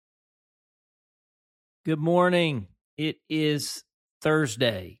Good morning. It is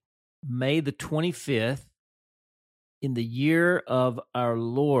Thursday, May the 25th, in the year of our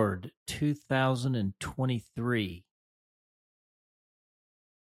Lord, 2023.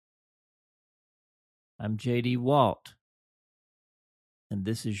 I'm J.D. Walt, and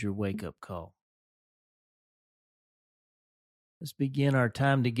this is your wake-up call. Let's begin our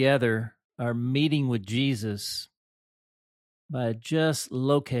time together, our meeting with Jesus, by just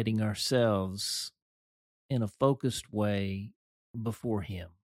locating ourselves in a focused way before Him.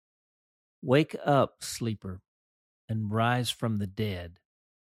 Wake up, sleeper, and rise from the dead,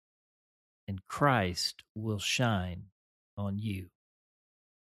 and Christ will shine on you.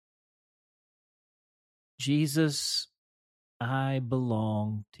 Jesus, I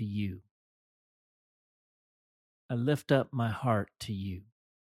belong to you. I lift up my heart to you.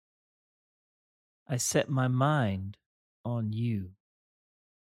 I set my mind on you.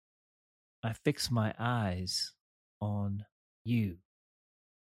 I fix my eyes on you.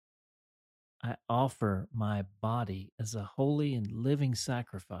 I offer my body as a holy and living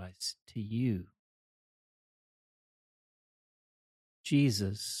sacrifice to you.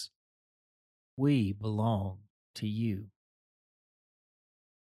 Jesus, we belong to you.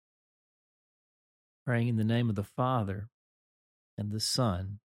 Praying in the name of the Father, and the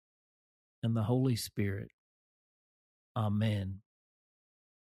Son, and the Holy Spirit. Amen.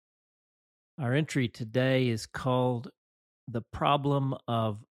 Our entry today is called The Problem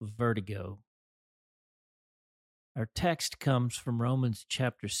of Vertigo. Our text comes from Romans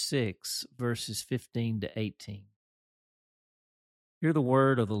chapter 6, verses 15 to 18. Hear the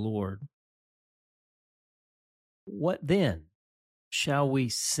word of the Lord. What then? Shall we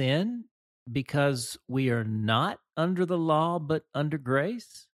sin because we are not under the law but under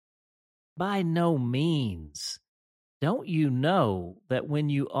grace? By no means. Don't you know that when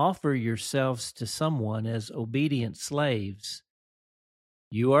you offer yourselves to someone as obedient slaves,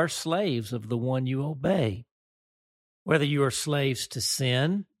 you are slaves of the one you obey, whether you are slaves to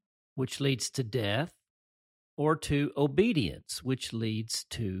sin, which leads to death, or to obedience, which leads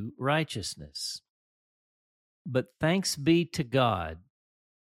to righteousness? But thanks be to God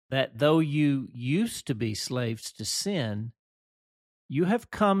that though you used to be slaves to sin, you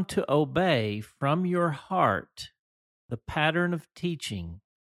have come to obey from your heart the pattern of teaching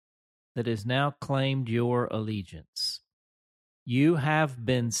that has now claimed your allegiance. You have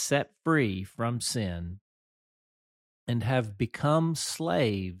been set free from sin and have become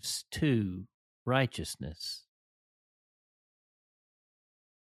slaves to righteousness.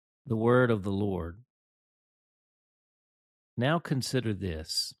 The word of the Lord. Now consider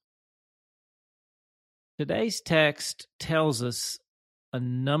this. Today's text tells us a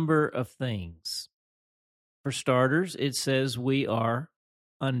number of things. For starters, it says we are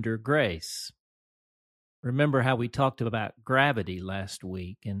under grace. Remember how we talked about gravity last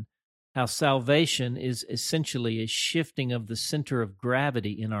week and how salvation is essentially a shifting of the center of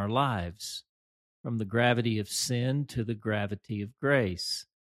gravity in our lives, from the gravity of sin to the gravity of grace,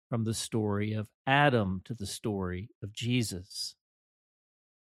 from the story of Adam to the story of Jesus.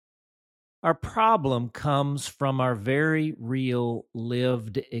 Our problem comes from our very real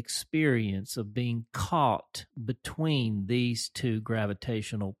lived experience of being caught between these two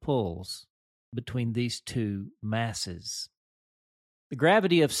gravitational pulls, between these two masses. The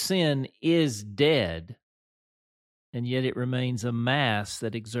gravity of sin is dead, and yet it remains a mass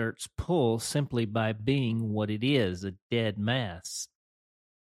that exerts pull simply by being what it is, a dead mass.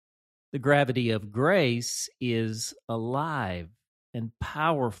 The gravity of grace is alive and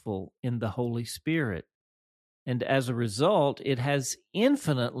powerful in the Holy Spirit. And as a result, it has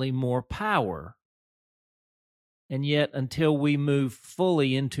infinitely more power. And yet, until we move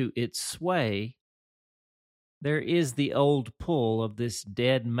fully into its sway, there is the old pull of this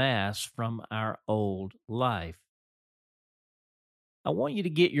dead mass from our old life. I want you to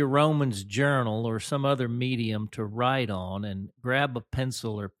get your Romans journal or some other medium to write on and grab a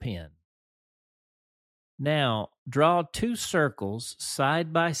pencil or pen. Now, draw two circles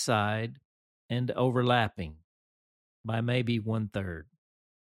side by side and overlapping by maybe 1/3.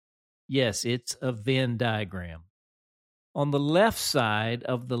 Yes, it's a Venn diagram. On the left side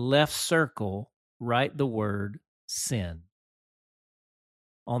of the left circle, write the word sin.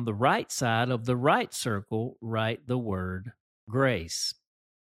 On the right side of the right circle, write the word grace.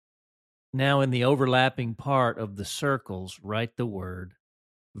 Now, in the overlapping part of the circles, write the word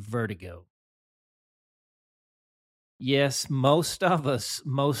vertigo. Yes, most of us,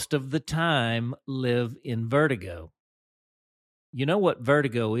 most of the time, live in vertigo. You know what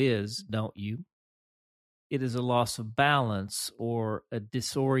vertigo is, don't you? it is a loss of balance or a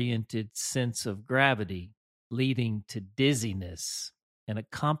disoriented sense of gravity, leading to dizziness and a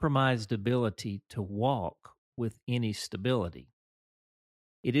compromised ability to walk with any stability.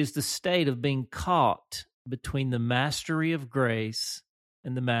 It is the state of being caught between the mastery of grace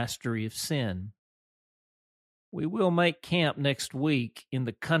and the mastery of sin. We will make camp next week in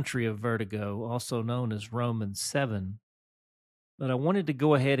the country of vertigo, also known as Romans 7. But I wanted to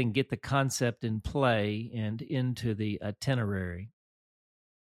go ahead and get the concept in play and into the itinerary.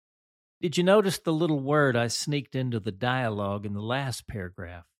 Did you notice the little word I sneaked into the dialogue in the last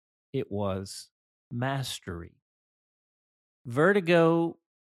paragraph? It was mastery. Vertigo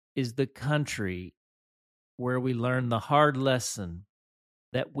is the country where we learn the hard lesson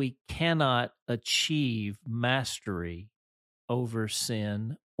that we cannot achieve mastery over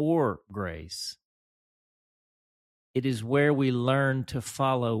sin or grace. It is where we learn to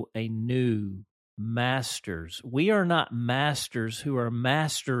follow a new masters. We are not masters who are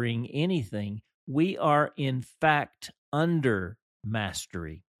mastering anything. We are, in fact, under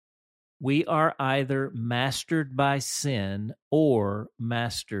mastery. We are either mastered by sin or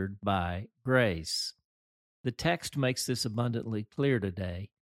mastered by grace. The text makes this abundantly clear today.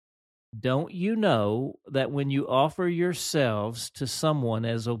 Don't you know that when you offer yourselves to someone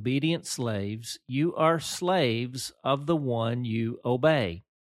as obedient slaves, you are slaves of the one you obey,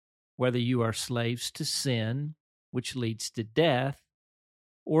 whether you are slaves to sin, which leads to death,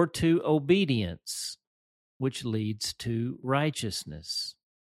 or to obedience, which leads to righteousness.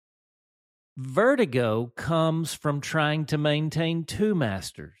 Vertigo comes from trying to maintain two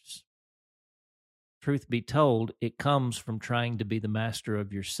masters. Truth be told, it comes from trying to be the master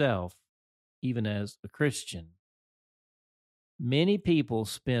of yourself, even as a Christian. Many people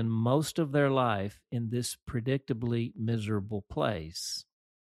spend most of their life in this predictably miserable place.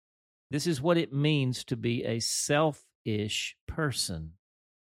 This is what it means to be a selfish person.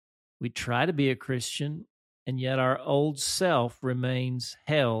 We try to be a Christian, and yet our old self remains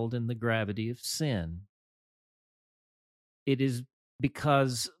held in the gravity of sin. It is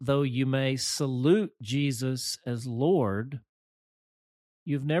because though you may salute Jesus as Lord,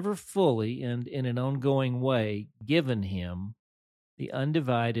 you've never fully and in an ongoing way given him the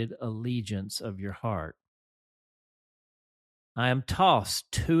undivided allegiance of your heart. I am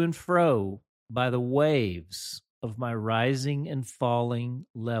tossed to and fro by the waves of my rising and falling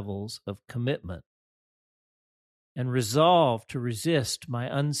levels of commitment, and resolve to resist my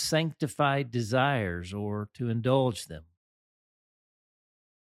unsanctified desires or to indulge them.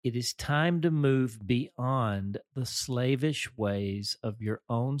 It is time to move beyond the slavish ways of your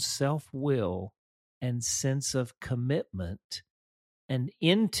own self-will and sense of commitment and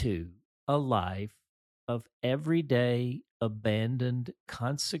into a life of everyday abandoned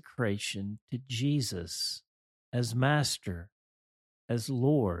consecration to Jesus as Master, as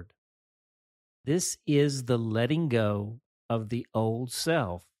Lord. This is the letting go of the old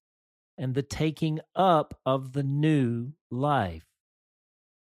self and the taking up of the new life.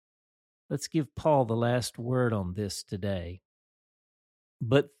 Let's give Paul the last word on this today.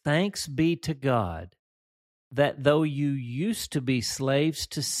 But thanks be to God that though you used to be slaves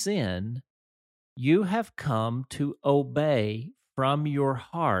to sin, you have come to obey from your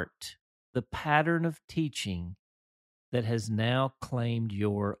heart the pattern of teaching that has now claimed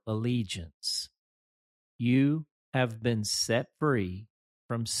your allegiance. You have been set free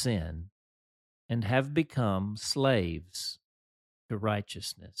from sin and have become slaves to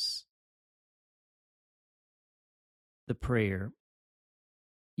righteousness. The prayer.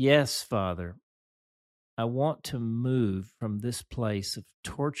 Yes, Father, I want to move from this place of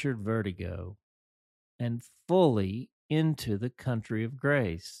tortured vertigo and fully into the country of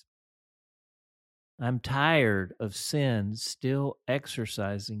grace. I'm tired of sin still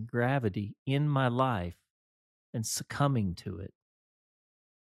exercising gravity in my life and succumbing to it.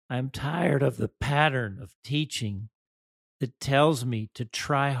 I'm tired of the pattern of teaching that tells me to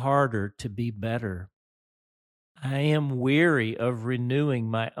try harder to be better. I am weary of renewing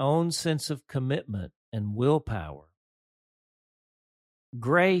my own sense of commitment and willpower.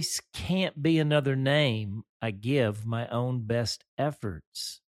 Grace can't be another name I give my own best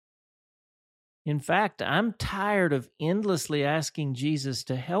efforts. In fact, I'm tired of endlessly asking Jesus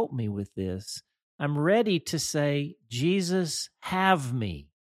to help me with this. I'm ready to say, Jesus, have me.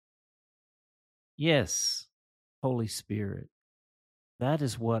 Yes, Holy Spirit, that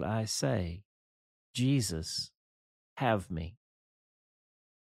is what I say. Jesus, have me.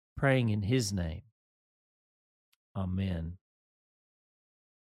 Praying in his name. Amen.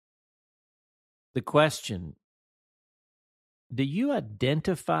 The question Do you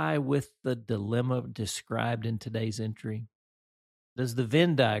identify with the dilemma described in today's entry? Does the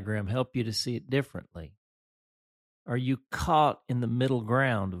Venn diagram help you to see it differently? Are you caught in the middle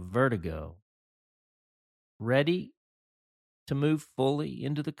ground of vertigo, ready to move fully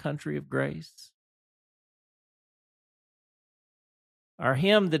into the country of grace? Our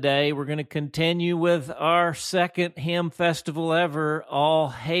hymn today, we're going to continue with our second hymn festival ever, All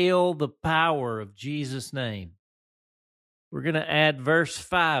Hail the Power of Jesus' Name. We're going to add verse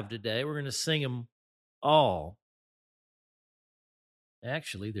 5 today. We're going to sing them all.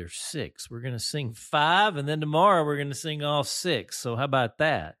 Actually, there's 6. We're going to sing 5, and then tomorrow we're going to sing all 6. So how about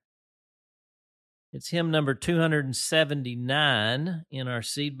that? It's hymn number 279 in our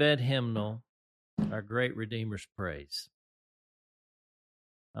seedbed hymnal, Our Great Redeemer's Praise.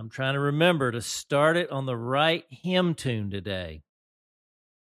 I'm trying to remember to start it on the right hymn tune today.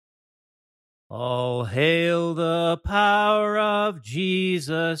 All hail the power of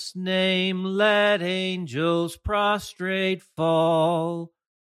Jesus' name, let angels prostrate fall.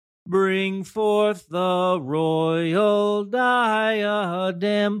 Bring forth the royal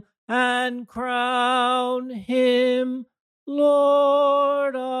diadem and crown him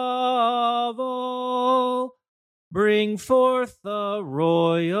Lord of all. Bring forth the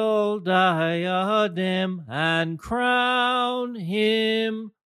royal diadem and crown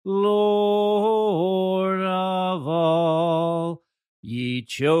him Lord of all. Ye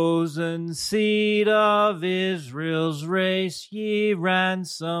chosen seed of Israel's race, ye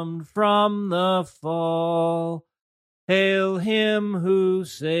ransomed from the fall. Hail him who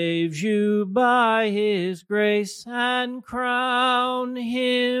saves you by his grace, and crown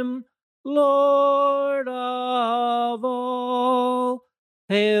him Lord of all.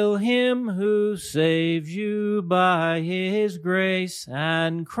 Hail him who saves you by his grace,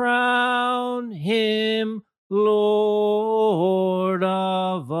 and crown him Lord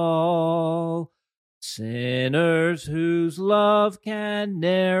of all. Sinners whose love can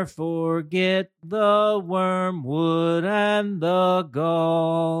ne'er forget the wormwood and the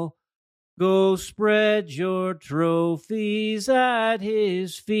gall, go spread your trophies at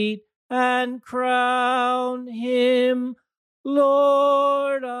his feet, and crown him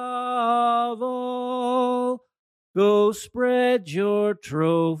Lord of all. Go spread your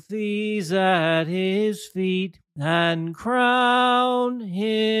trophies at his feet, and crown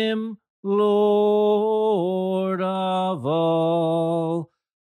him Lord of all.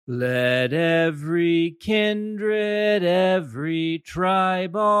 Let every kindred, every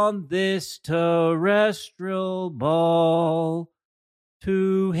tribe on this terrestrial ball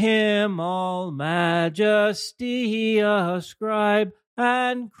to him all majesty ascribe,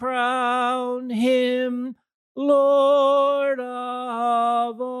 and crown him Lord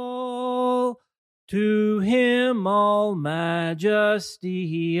of all. To him all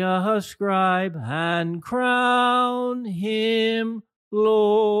majesty ascribe, and crown him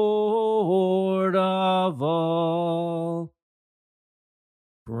Lord of all.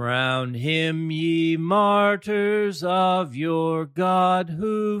 Crown him, ye martyrs of your God,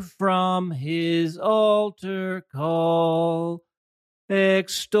 who from his altar call.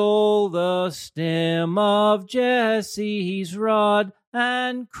 Extol the stem of Jesse's rod,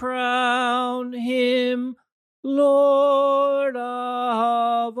 and crown him Lord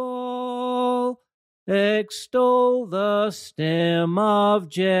of all. Extol the stem of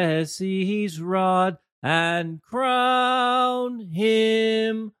Jesse's rod, and crown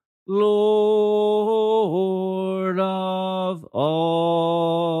him Lord of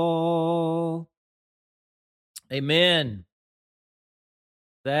all. Amen.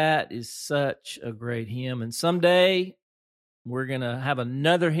 That is such a great hymn. And someday we're going to have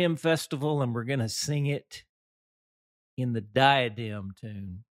another hymn festival, and we're going to sing it in the diadem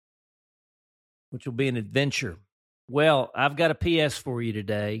tune, which will be an adventure. Well, I've got a PS for you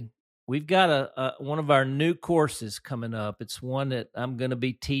today. We've got one of our new courses coming up. It's one that I'm going to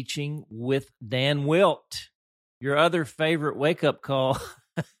be teaching with Dan Wilt, your other favorite wake-up call.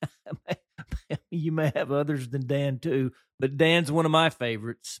 You may have others than Dan too, but Dan's one of my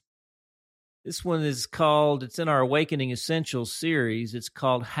favorites. This one is called, it's in our Awakening Essentials series. It's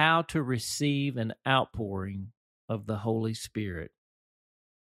called How to Receive an Outpouring of the Holy Spirit.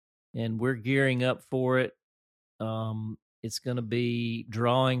 And we're gearing up for it. It's going to be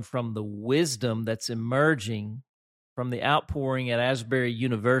drawing from the wisdom that's emerging from the outpouring at Asbury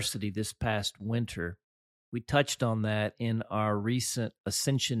University this past winter. We touched on that in our recent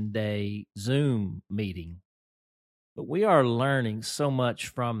Ascension Day Zoom meeting. But we are learning so much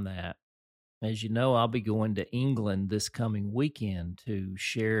from that. as you know, I'll be going to England this coming weekend to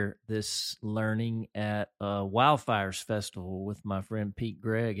share this learning at a Wildfires Festival with my friend Pete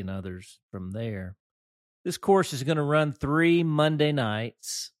Gregg and others from there. This course is going to run 3 Monday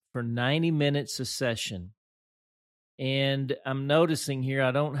nights for 90 minutes a session. And I'm noticing here,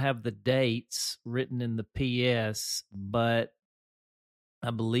 I don't have the dates written in the PS, but I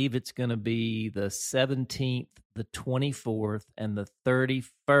believe it's going to be the 17th, the 24th, and the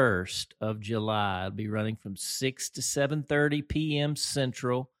 31st of July. It'll be running from 6 to 7:30 p.m.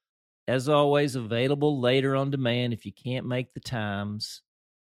 Central. As always, available later on demand if you can't make the times.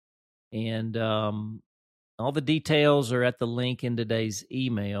 And all the details are at the link in today's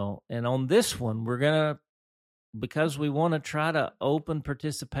email. And on this one, we're going to, because we want to try to open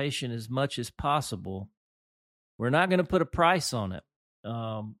participation as much as possible, we're not going to put a price on it.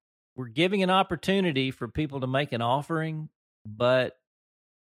 We're giving an opportunity for people to make an offering, but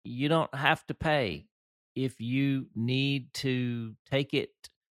you don't have to pay. If you need to take it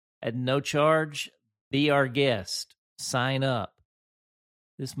at no charge, be our guest, sign up.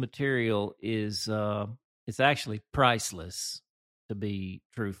 This material is it's actually priceless, to be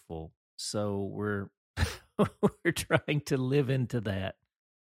truthful. So we're we're trying to live into that.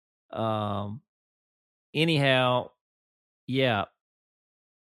 Anyhow, yeah.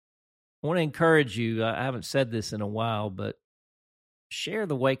 I want to encourage you. I haven't said this in a while, but share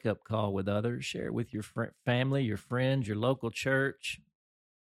the wake-up call with others. Share it with your family, your friends, your local church.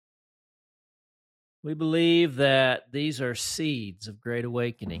 We believe that these are seeds of great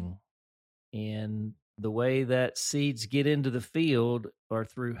awakening, and the way that seeds get into the field are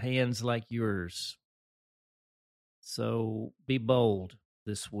through hands like yours. So be bold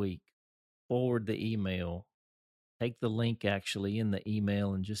this week. Forward the email. Take the link actually in the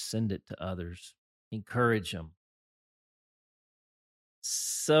email and just send it to others. Encourage them.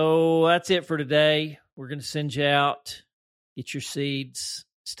 So that's it for today. We're going to send you out. Get your seeds.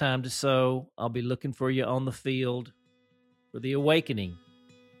 It's time to sow. I'll be looking for you on the field for the awakening.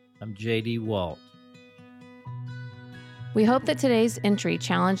 I'm J.D. Walt. We hope that today's entry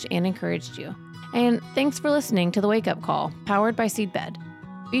challenged and encouraged you. And thanks for listening to The Wake Up Call, powered by Seedbed.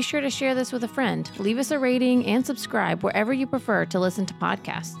 Be sure to share this with a friend, leave us a rating, and subscribe wherever you prefer to listen to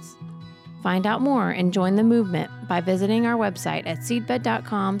podcasts. Find out more and join the movement by visiting our website at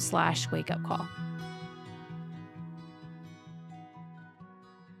seedbed.com/wakeupcall.